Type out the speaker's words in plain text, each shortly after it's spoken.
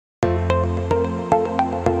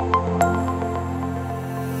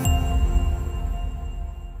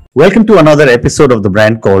Welcome to another episode of The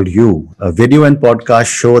Brand Called You, a video and podcast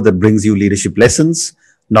show that brings you leadership lessons,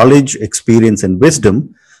 knowledge, experience, and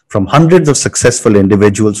wisdom from hundreds of successful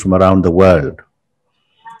individuals from around the world.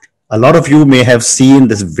 A lot of you may have seen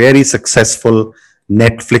this very successful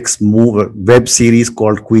Netflix web series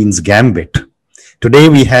called Queen's Gambit. Today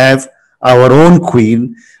we have our own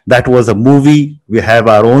queen. That was a movie. We have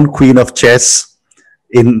our own queen of chess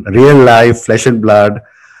in real life, flesh and blood,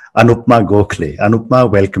 Anupama Gokhale.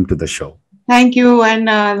 Anupama, welcome to the show. Thank you,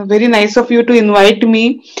 and very nice of you to invite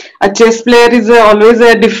me. A chess player is always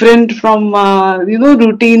different from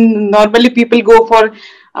routine. Normally, people go for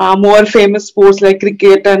more famous sports like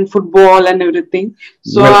cricket and football and everything.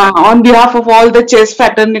 So, on behalf of all the chess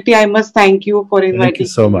fraternity, I must thank you for inviting. Thank you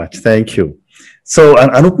so much. Thank you. So,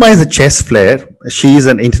 Anupama is a chess player. She is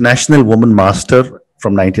an international woman master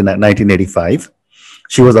from 1985.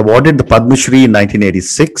 She was awarded the Padma Shri in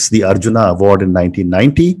 1986, the Arjuna Award in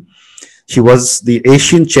 1990. She was the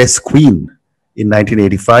Asian Chess Queen in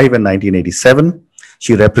 1985 and 1987.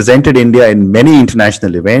 She represented India in many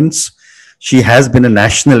international events. She has been a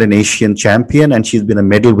national and Asian champion, and she's been a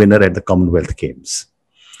medal winner at the Commonwealth Games.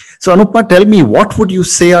 So, Anupama, tell me, what would you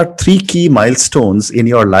say are three key milestones in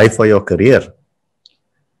your life or your career?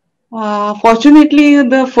 Fortunately,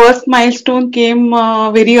 the first milestone came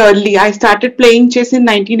very early. I started playing chess in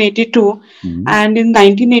 1982, and in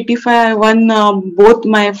 1985 I won both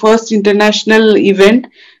my first international event,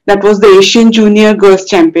 that was the Asian Junior Girls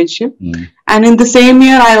Championship, and in the same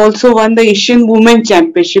year I also won the Asian Women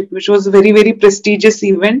Championship, which was a very, very prestigious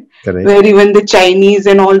event. Correct. Where even the Chinese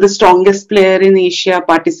and all the strongest player in Asia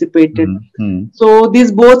participated. So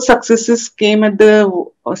these both successes came at the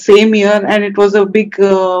same year, and it was a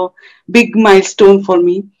big milestone for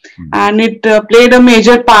me, and it played a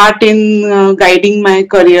major part in guiding my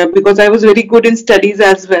career, because I was very good in studies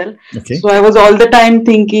as well. Okay. So I was all the time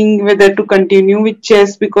thinking whether to continue with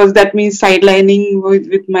chess, because that means sidelining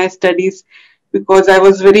with my studies, because I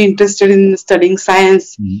was very interested in studying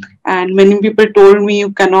science, and many people told me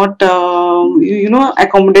you cannot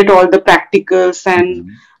accommodate all the practicals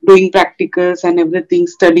and doing practicals and everything,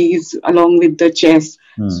 studies along with the chess.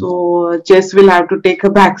 So chess will have to take a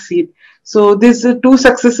back seat. So these two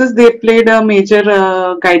successes, they played a major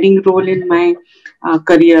guiding role in my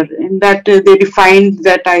career, in that they defined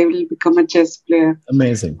that I will become a chess player.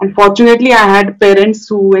 Amazing. Unfortunately, I had parents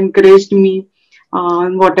who encouraged me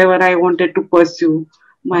in whatever I wanted to pursue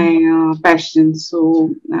my passion.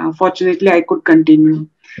 So fortunately, I could continue.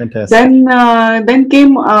 Fantastic. Then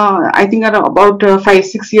came, I think about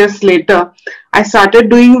 5-6 years later, I started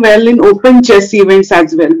doing well in open chess events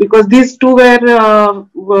as well, because these two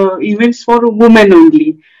were events for women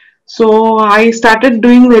only. So I started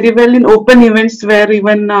doing very well in open events where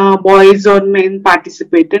even boys or men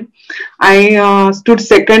participated. I stood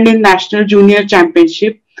second in National Junior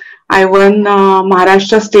Championship. I won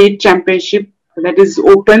Maharashtra State Championship, that is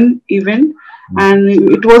open event. And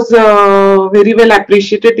it was very well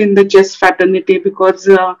appreciated in the chess fraternity, because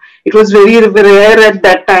it was very rare at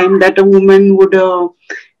that time that a woman would,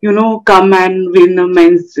 come and win a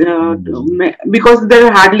men's, because there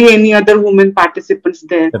are hardly any other women participants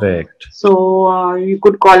there. Correct. So you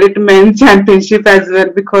could call it men's championship as well,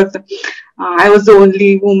 because I was the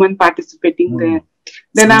only woman participating there.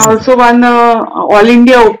 Then I also won All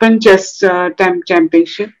India Open Chess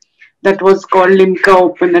Championship. That was called Limca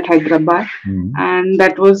Open at Hyderabad. And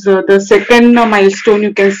that was the second milestone,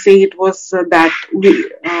 you can say. It was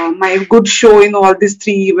my good show in all these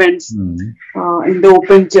three events in the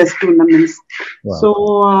open chess tournaments. Wow.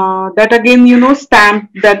 So that again,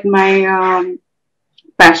 stamped that my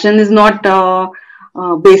passion is not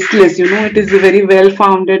baseless. It is very well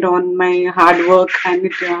founded on my hard work,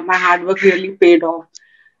 and my hard work really paid off.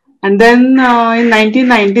 And then in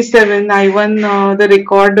 1997, I won the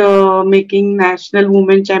record-making National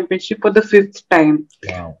Women Championship for the 5th time.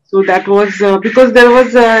 Wow. So that was because there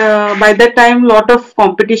was, by that time, a lot of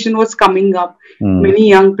competition was coming up. Many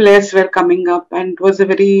young players were coming up, and it was a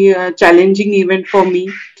very challenging event for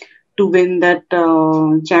me to win that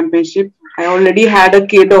championship. I already had a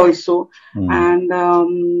kid also, and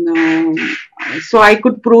so I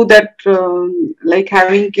could prove that like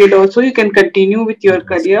having kid also, you can continue with your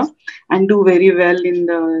career and do very well in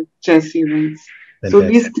the chess events. Fantastic. So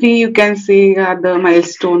these three, you can say, are the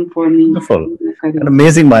milestone for me. Wonderful. And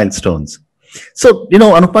amazing milestones. So,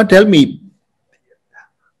 Anupama, tell me,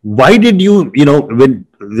 why did you,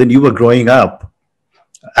 when you were growing up,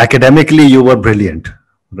 academically you were brilliant,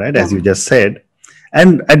 right? As you just said.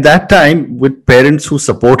 And at that time, with parents who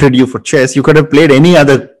supported you for chess, you could have played any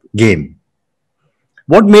other game.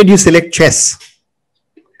 What made you select chess?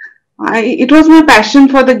 It was my passion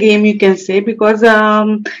for the game, you can say, because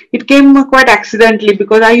it came quite accidentally.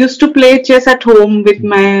 Because I used to play chess at home with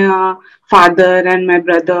my father and my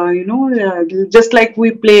brother, just like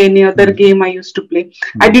we play any other game I used to play.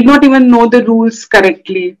 I did not even know the rules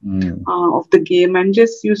correctly of the game and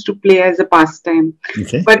just used to play as a pastime.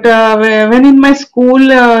 Okay. But when in my school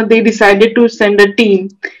they decided to send a team,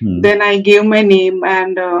 then I gave my name,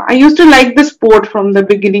 and I used to like the sport from the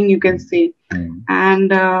beginning, you can say. And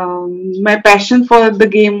my passion for the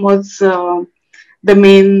game was the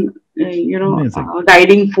main,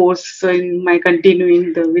 guiding force in my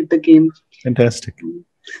continuing with the game. Fantastic.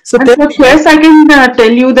 So And for chess, I can tell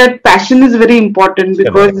you that passion is very important,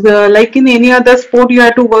 because like in any other sport, you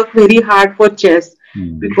have to work very hard for chess,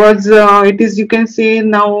 because it is, you can say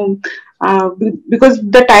now, because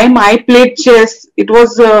the time I played chess, it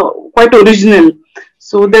was quite original.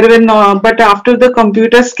 So there were no, but after the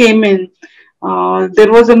computers came in,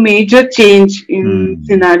 there was a major change in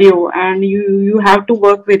scenario, and you have to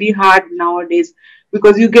work very hard nowadays,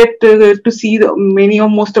 because you get to see many or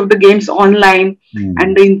most of the games online,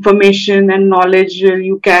 and the information and knowledge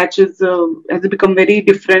you catch has become very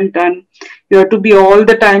different, and you have to be all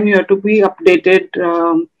the time, you have to be updated.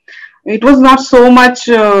 It was not so much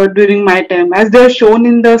during my time, as they are shown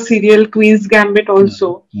in the serial Queen's Gambit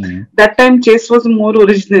also. That time chess was more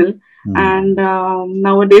original, and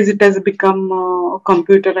nowadays it has become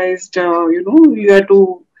computerized. You have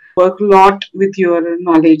to work a lot with your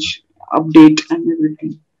knowledge, update and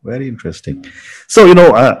everything. Very interesting. So,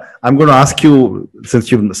 I'm going to ask you,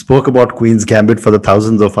 since you spoke about Queen's Gambit for the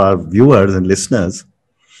thousands of our viewers and listeners,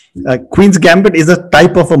 Queen's Gambit is a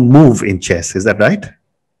type of a move in chess. Is that right?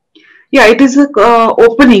 Yeah, it is a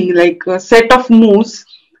opening, like a set of moves.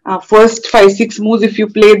 First 5-6 moves, if you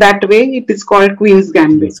play that way, it is called Queen's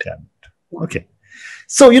Gambit. Queen's Gambit. Okay.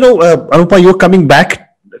 So, Anupa, you're coming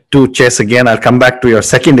back to chess again. I'll come back to your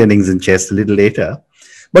second innings in chess a little later.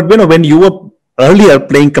 But, when you were earlier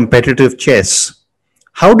playing competitive chess,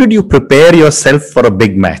 how did you prepare yourself for a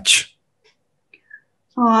big match?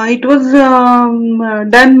 It was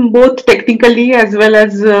done both technically as well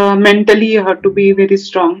as mentally. You have to be very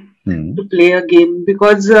strong to play a game,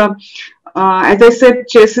 because as I said,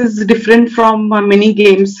 chess is different from many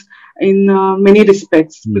games in many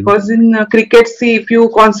respects, because in cricket, see, if you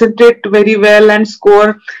concentrate very well and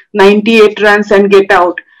score 98 runs and get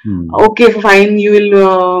out, okay, fine, you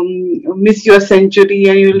will miss your century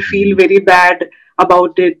and you will feel very bad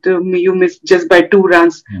about it. You missed just by 2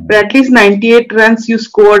 runs, but at least 98 runs you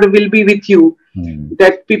scored will be with you,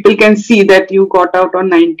 that people can see that you got out on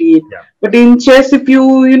 98. But in chess, if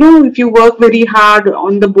you work very hard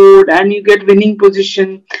on the board and you get winning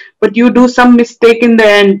position, but you do some mistake in the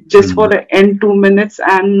end, just for the end 2 minutes,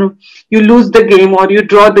 and you lose the game or you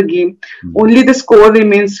draw the game, only the score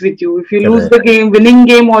remains with you. If you lose the game, winning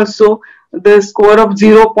game also, the score of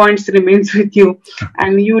 0 points remains with you,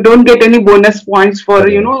 and you don't get any bonus points for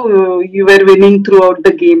you were winning throughout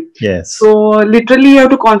the game. Yes. So literally you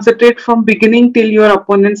have to concentrate from beginning till your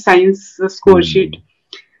opponent signs the score sheet.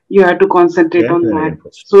 You have to concentrate on that.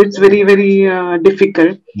 So it's very, very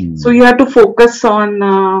difficult. So you have to focus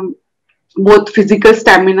on both physical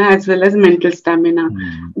stamina as well as mental stamina.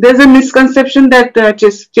 There's a misconception that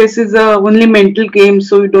chess is a only mental game,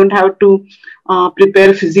 so you don't have to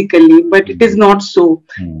prepare physically, but it is not so.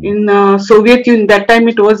 In Soviet Union, that time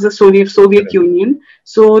it was the Soviet Union.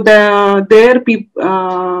 So the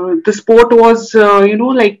sport was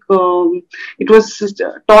it was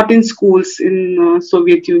taught in schools in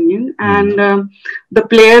Soviet Union, and the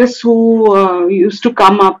players who used to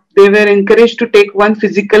come up, they were encouraged to take one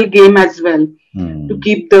physical game as well, to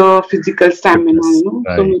keep the physical stamina.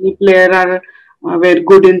 So many players were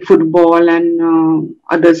good in football and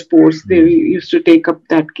other sports. They used to take up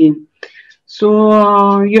that game.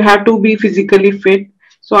 So you have to be physically fit.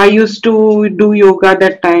 So I used to do yoga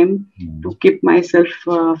that time to keep myself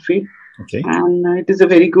fit. Okay. And it is a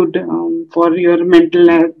very good for your mental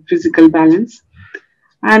and physical balance.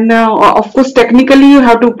 And of course, technically you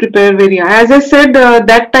have to prepare very high. As I said,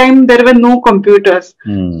 that time there were no computers.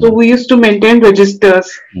 So we used to maintain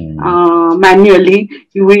registers manually.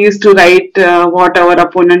 We used to write what our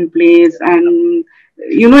opponent plays, and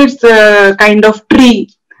it's a kind of tree,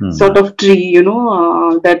 sort of tree,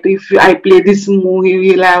 that if I play this move, he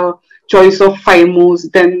will have a choice of 5 moves.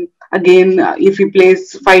 Then again, if he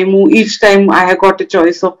plays 5 moves, each time I have got a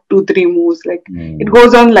choice of 2-3 moves. Like it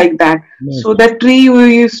goes on like that. So that tree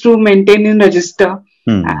we used to maintain in register,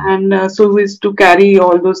 and so we used to carry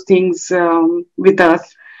all those things with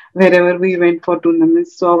us. wherever we went for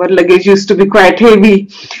tournaments. So our luggage used to be quite heavy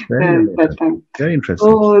Very, that time. very interesting.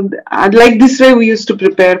 So like this way we used to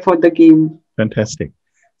prepare for the game. Fantastic.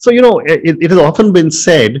 So, it has often been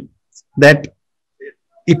said that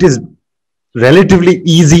it is relatively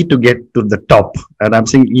easy to get to the top. And I'm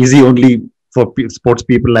saying easy only for sports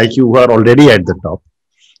people like you who are already at the top.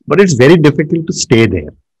 But it's very difficult to stay there.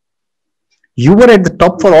 You were at the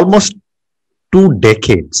top for almost 2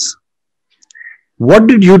 decades. What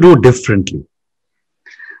did you do differently?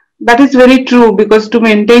 That is very true, because to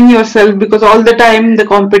maintain yourself, because all the time the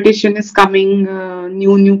competition is coming,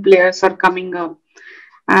 new players are coming up,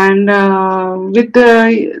 and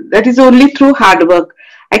that is only through hard work.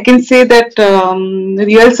 I can say that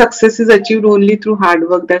real success is achieved only through hard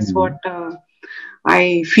work. That's what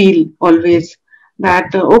I feel always.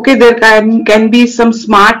 That okay, there can be some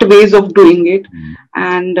smart ways of doing it,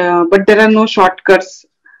 and but there are no shortcuts,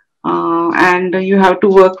 and you have to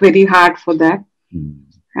work very hard for that.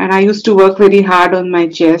 And I used to work very hard on my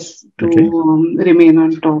chess to remain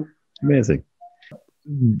on top. Amazing.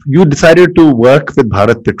 You decided to work with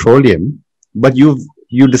Bharat Petroleum, but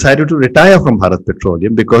you decided to retire from Bharat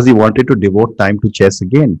Petroleum because you wanted to devote time to chess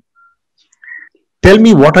again. Tell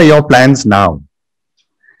me, what are your plans now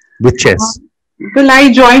with chess? Well,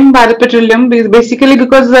 I joined Bharat Petroleum basically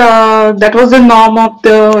because that was the norm of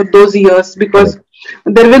those years, because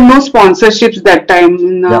there were no sponsorships that time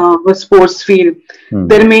in the sports field.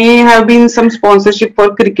 There may have been some sponsorship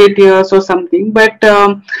for cricketers or something, but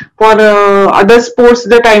for other sports,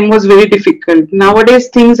 the time was very difficult. Nowadays,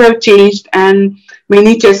 things have changed, and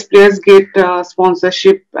many chess players get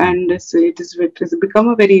sponsorship, and it has become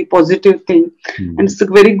a very positive thing. And it's a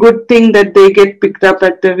very good thing that they get picked up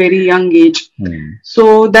at a very young age.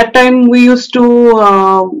 So that time we used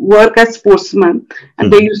to work as sportsmen,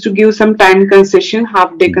 and they used to give some time concession,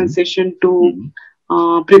 half-day concession to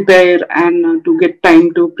prepare and to get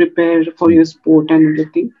time to prepare for your sport and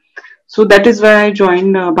everything. So that is why I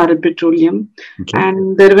joined Bharat Petroleum.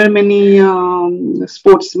 And there were many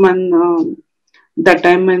sportsmen that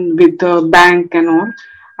time, and with the bank and all.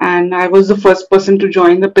 And I was the first person to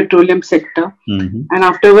join the petroleum sector. And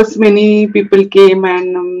afterwards, many people came,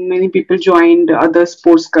 and many people joined other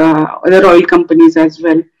other oil companies as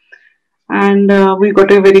well. And we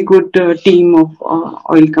got a very good team of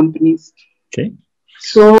oil companies. Okay.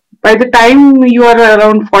 So by the time you are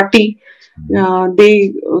around 40,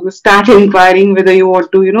 they start inquiring whether you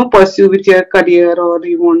want to, pursue with your career, or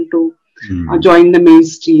you want to join the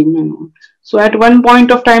mainstream. So at one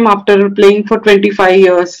point of time, after playing for 25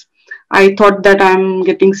 years, I thought that I'm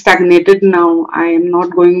getting stagnated now. I am not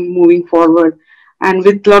moving forward. And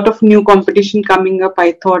with a lot of new competition coming up,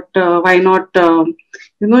 I thought, why not,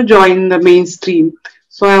 join the mainstream.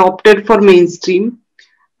 So I opted for mainstream.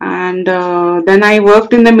 And then I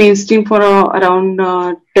worked in the mainstream for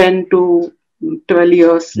around 10 to 12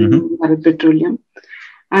 years in Bharat Petroleum.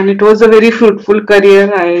 And it was a very fruitful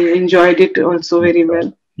career. I enjoyed it also very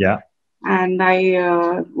well. Yeah. And I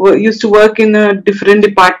used to work in a different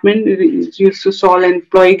department. It used to solve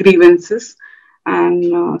employee grievances.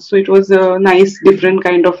 And so it was a nice, different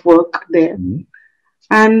kind of work there.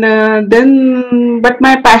 And then, but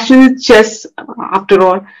my passion is chess after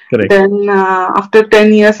all. Correct. Then after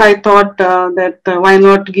 10 years, I thought that why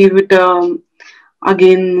not give it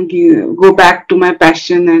again, go back to my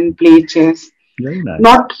passion and play chess. Very nice.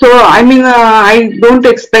 Not so, I don't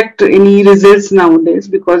expect any results nowadays,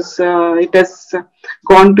 because it has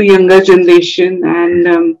gone to younger generation,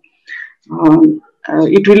 and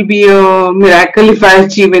it will be a miracle if I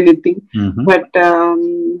achieve anything. But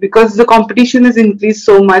because the competition has increased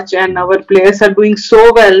so much, and our players are doing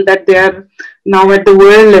so well that they are now at the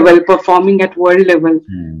world level, performing at world level.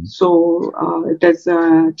 So it has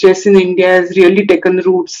chess in India has really taken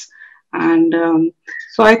roots. And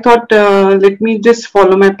so I thought, let me just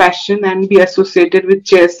follow my passion and be associated with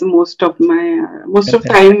chess most of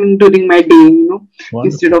time during my day,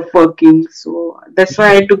 instead of working. So that's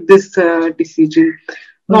why I took this decision.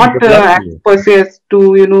 Not per se as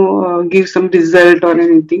to, give some result or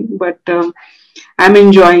anything, but I'm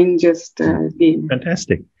enjoying just game.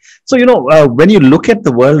 Fantastic. So, when you look at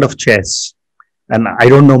the world of chess, and I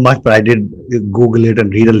don't know much, but I did Google it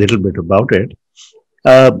and read a little bit about it.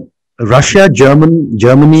 Russia,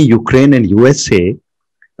 Germany, Ukraine, and USA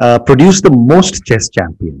produce the most chess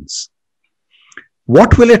champions.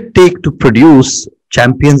 What will it take to produce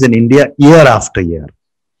champions in India year after year?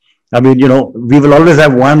 I mean, we will always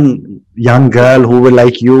have one young girl who will,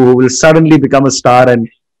 like you, who will suddenly become a star and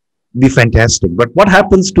be fantastic. But what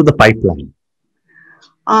happens to the pipeline?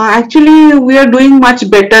 Actually, we are doing much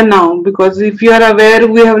better now because if you are aware,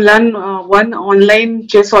 we have learned one online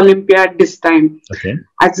chess Olympiad this time Okay.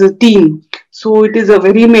 as a team. So it is a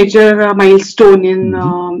very major milestone in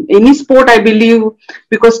any sport, I believe,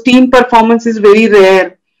 because team performance is very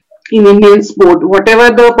rare in Indian sport.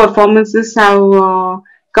 Whatever the performances have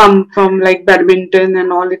come from, like badminton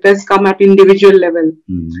and all, it has come at individual level.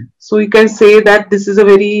 So you can say that this is a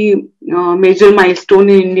very major milestone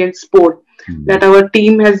in Indian sport, that our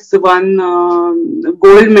team has won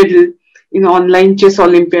gold medal in online chess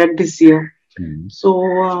Olympiad this year.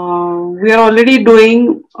 So we are already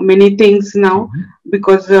doing many things now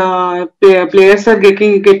because players are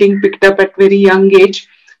getting picked up at very young age.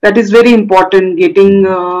 That is very important, getting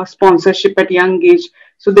sponsorship at young age,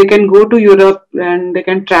 so they can go to Europe and they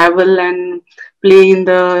can travel and play in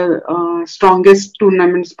the strongest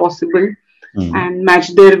tournaments possible and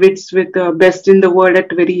match their wits with the best in the world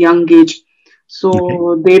at very young age.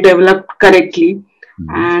 So they develop correctly,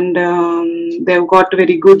 and they've got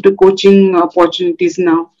very good coaching opportunities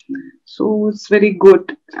now. So it's very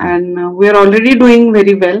good, and we are already doing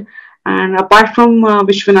very well. And apart from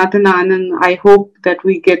Vishwanathan Anand, I hope that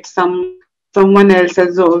we get someone else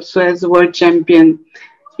as also as world champion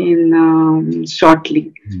in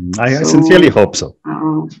shortly. I sincerely hope so.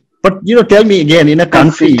 But tell me again, in a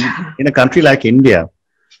country like India,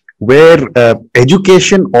 where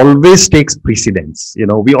education always takes precedence.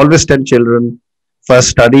 We always tell children, first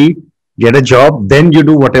study, get a job, then you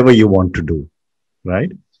do whatever you want to do,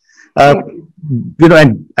 right?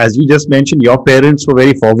 And as you just mentioned, your parents were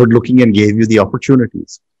very forward-looking and gave you the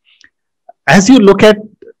opportunities. As you look at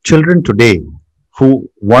children today who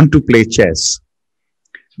want to play chess,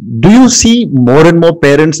 do you see more and more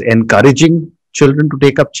parents encouraging children to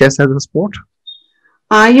take up chess as a sport?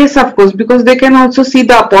 Yes, of course, because they can also see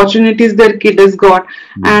the opportunities their kid has got,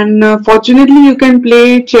 and fortunately, you can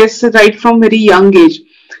play chess right from very young age.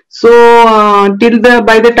 So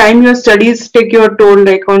by the time your studies take your toll,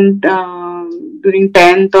 like on during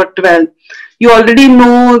 10th or 12th, you already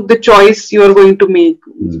know the choice you are going to make,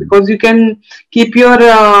 because you can keep your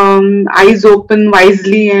eyes open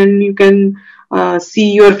wisely and you can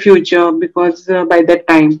see your future, because by that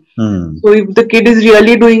time. So if the kid is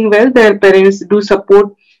really doing well, their parents do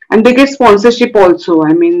support and they get sponsorship also.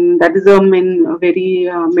 I mean, that is a very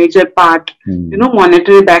major part.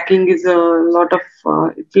 Monetary backing is a lot of,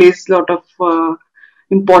 it plays a lot of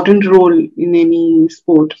important role in any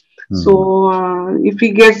sport. So if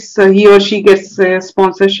he or she gets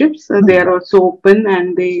sponsorships, they are also open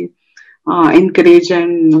and they encourage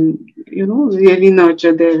and really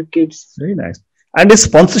nurture their kids. Very nice. And is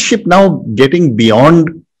sponsorship now getting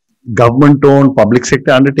beyond government-owned public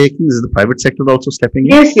sector undertakings? Is the private sector also stepping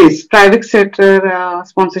in? Yes. Private sector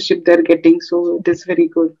sponsorship they're getting, so it is very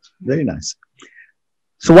good. Very nice.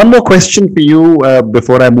 So one more question for you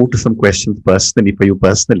before I move to some questions personally for you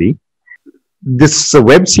personally. This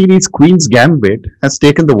web series Queen's Gambit has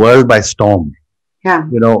taken the world by storm. Yeah.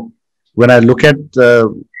 When I look at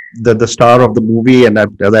the star of the movie and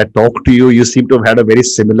as I talk to you, you seem to have had a very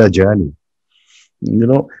similar journey.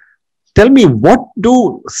 Tell me, what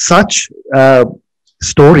do such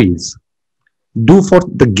stories do for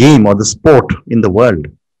the game or the sport in the world?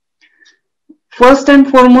 First and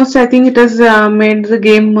foremost, I think it has made the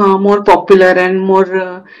game more popular and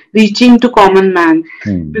more reaching to common man.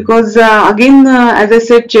 Because again, as I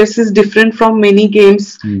said, chess is different from many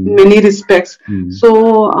games in many respects.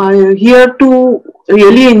 So here to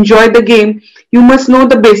really enjoy the game, you must know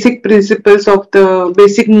the basic principles of the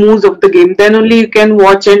basic moves of the game. Then only you can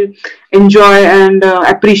watch and enjoy and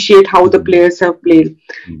appreciate how the players have played.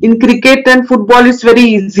 In cricket and football, it's very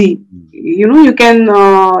easy. You can,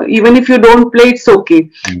 even if you don't play, it's okay.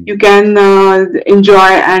 You can enjoy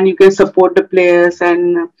and you can support the players,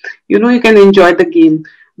 and you can enjoy the game.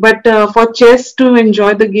 But for chess, to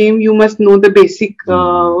enjoy the game, you must know the basic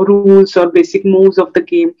rules or basic moves of the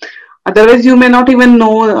game. Otherwise, you may not even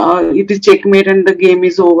know it is checkmate and the game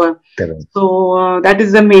is over. Correct. So that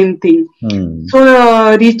is the main thing.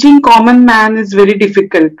 So reaching common man is very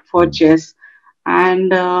difficult for chess.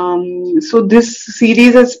 And so this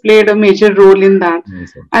series has played a major role in that.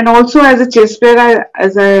 And also as a chess player, I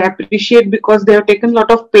appreciate, because they have taken a lot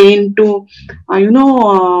of pain to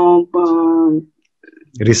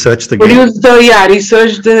research the game.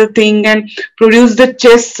 Research the thing and produce the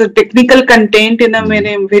chess technical content in a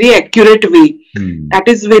very accurate way. That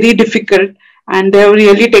is very difficult, and they have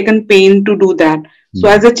really taken pain to do that. So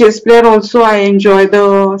as a chess player also, I enjoy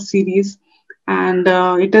the series. And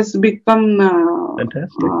it has become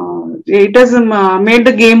fantastic. It has made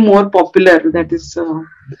the game more popular. That is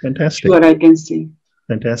fantastic. Sure, I can say.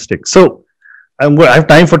 Fantastic. So I have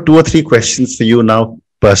time for 2 or 3 questions for you now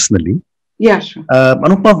personally. Yeah, sure.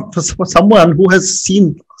 Anupama, for someone who has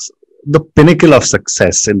seen the pinnacle of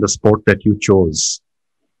success in the sport that you chose,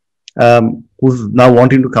 who's now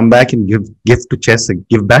wanting to come back and give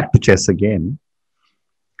back to chess again.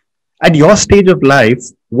 At your stage of life,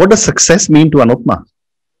 what does success mean to Anupama?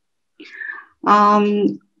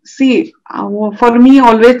 See, for me,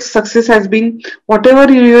 always success has been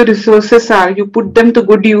whatever your resources are, you put them to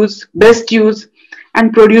good use, best use,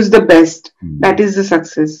 and produce the best. That is the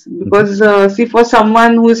success. Because see, for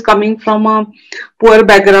someone who is coming from a poor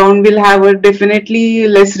background will have definitely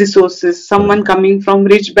less resources. Someone coming from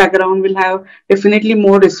rich background will have definitely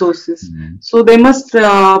more resources. So they must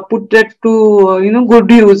put that to good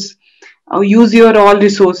use. Use your all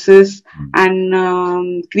resources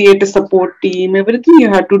and create a support team. Everything you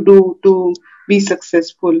have to do to be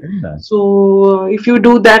successful. So if you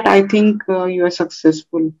do that, I think you are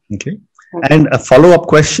successful. Okay. And a follow-up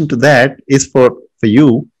question to that is for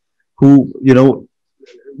you, who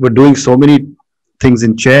were doing so many things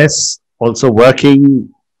in chess, also working,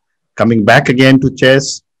 coming back again to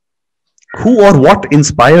chess. Who or what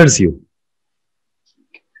inspires you?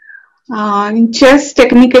 In chess,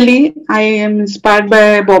 technically, I am inspired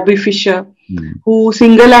by Bobby Fischer, who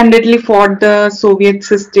single-handedly fought the Soviet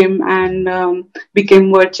system and became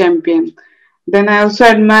world champion. Then I also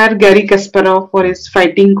admire Garry Kasparov for his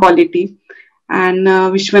fighting quality and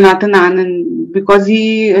Vishwanathan Anand because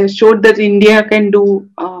he showed that India can do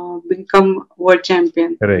become world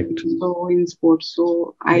champion. Correct. So in sports,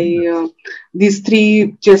 so these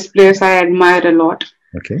 3 chess players I admire a lot.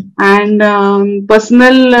 Okay. And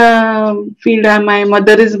personal field, my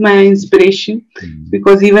mother is my inspiration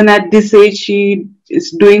because even at this age she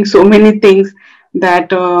is doing so many things that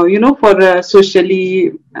for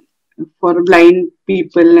socially for blind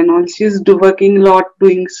people and all. She's working a lot,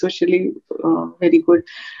 doing socially very good.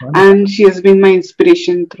 Wonderful. And she has been my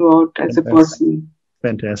inspiration throughout as a person.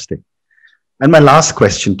 Fantastic. And my last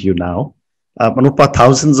question to you now, Anupa,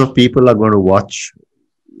 thousands of people are going to watch,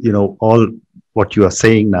 all what you are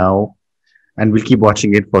saying now, and we'll keep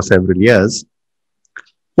watching it for several years.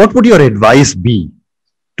 What would your advice be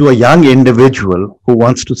to a young individual who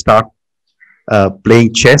wants to start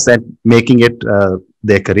playing chess and making it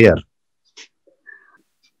their career?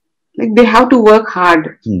 Like they have to work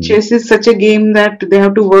hard. Chess is such a game that they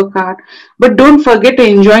have to work hard, but don't forget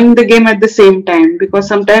enjoying the game at the same time, because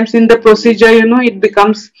sometimes in the procedure, it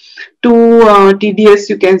becomes too tedious,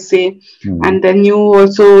 you can say, and then you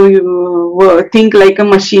also think like a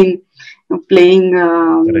machine playing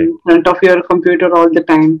in front of your computer all the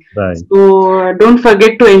time. Right. So don't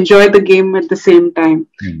forget to enjoy the game at the same time,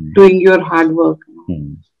 doing your hard work.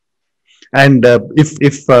 And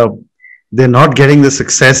if they're not getting the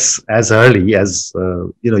success as early as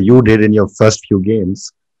you did in your first few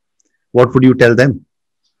games, what would you tell them?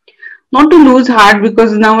 Not to lose heart,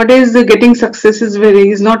 because nowadays getting success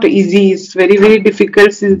is not easy. It's very, very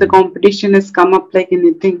difficult since the competition has come up like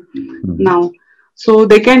anything now. So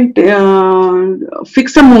they can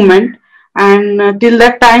fix a moment, and till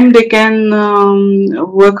that time they can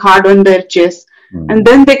work hard on their chess, and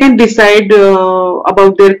then they can decide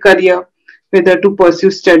about their career, whether to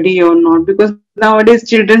pursue study or not, because nowadays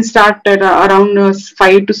children start at around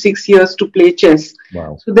 5 to 6 years to play chess.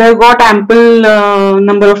 Wow. So they have got ample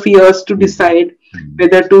number of years to decide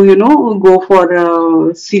whether to go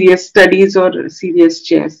for serious studies or serious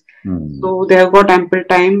chess. So they have got ample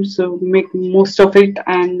time, so make most of it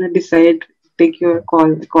and decide, take your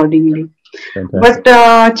call accordingly. Fantastic.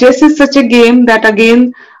 But chess is such a game that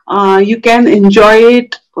again you can enjoy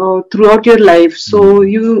it throughout your life. So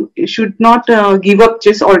you should not give up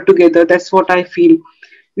chess altogether. That's what I feel.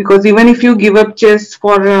 Because even if you give up chess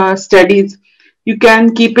for studies, you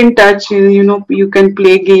can keep in touch. You can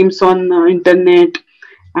play games on internet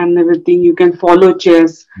and everything. You can follow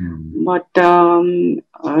chess, but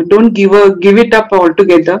don't give it up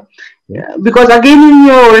altogether. Because again, in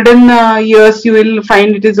your olden years, you will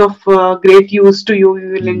find it is of great use to you. You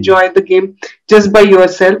will enjoy the game just by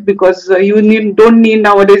yourself, because you don't need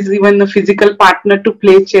nowadays even a physical partner to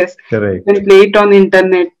play chess. Correct. You can play it on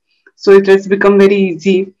internet. So it has become very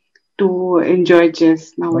easy to enjoy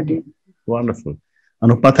chess nowadays. Wonderful.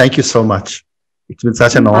 Anupama, thank you so much. It's been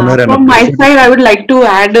such an honor. From my side, I would like to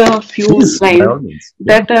add a few lines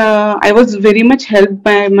that I was very much helped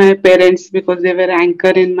by my parents, because they were anchor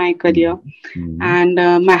in my career, and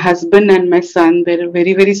my husband and my son were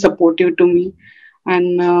very, very supportive to me,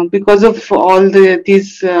 and because of all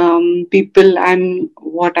these people, I'm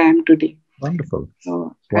what I am today. Wonderful.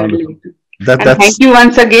 So wonderful. thank you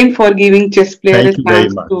once again for giving chess players a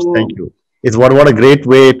chance to thank you. It's what a great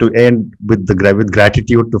way to end with with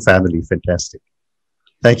gratitude to family. Fantastic.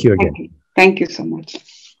 Thank you again. Thank you so much.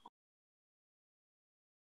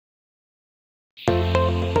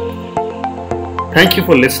 Thank you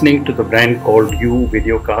for listening to the Brand Called You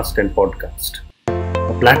videocast and podcast,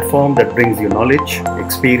 a platform that brings you knowledge,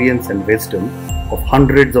 experience, and wisdom of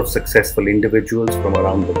hundreds of successful individuals from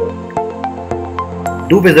around the world.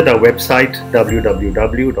 Do visit our website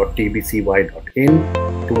www.tbcy.in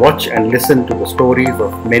to watch and listen to the stories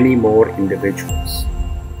of many more individuals.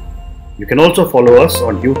 You can also follow us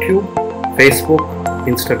on YouTube, Facebook,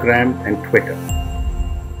 Instagram, and Twitter.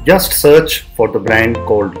 Just search for the Brand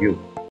Called You.